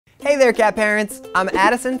Hey there, cat parents! I'm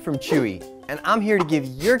Addison from Chewy, and I'm here to give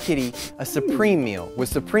your kitty a Supreme meal with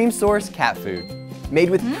Supreme Source cat food.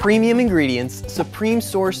 Made with premium ingredients, Supreme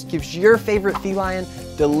Source gives your favorite feline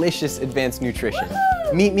delicious advanced nutrition.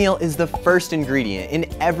 Meat meal is the first ingredient in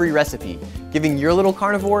every recipe, giving your little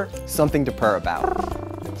carnivore something to purr about.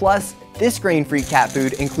 Plus, this grain-free cat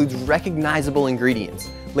food includes recognizable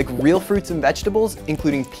ingredients, like real fruits and vegetables,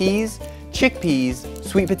 including peas, chickpeas,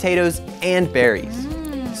 sweet potatoes, and berries.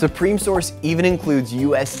 Supreme Source even includes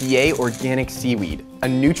USDA organic seaweed, a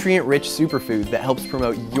nutrient-rich superfood that helps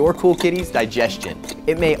promote your cool kitty's digestion.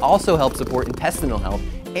 It may also help support intestinal health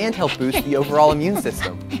and help boost the overall immune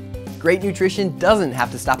system. Great nutrition doesn't have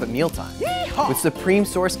to stop at mealtime. With Supreme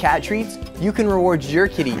Source cat treats, you can reward your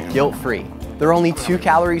kitty guilt-free. They're only 2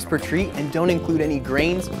 calories per treat and don't include any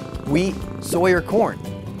grains, wheat, soy, or corn.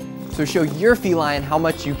 So show your feline how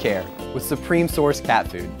much you care with Supreme Source cat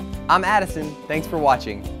food. I'm Addison. Thanks for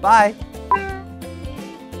watching. Bye.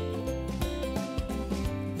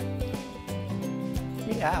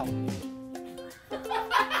 Meow.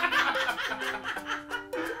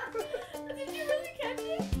 Did you really catch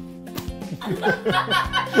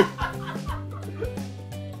it?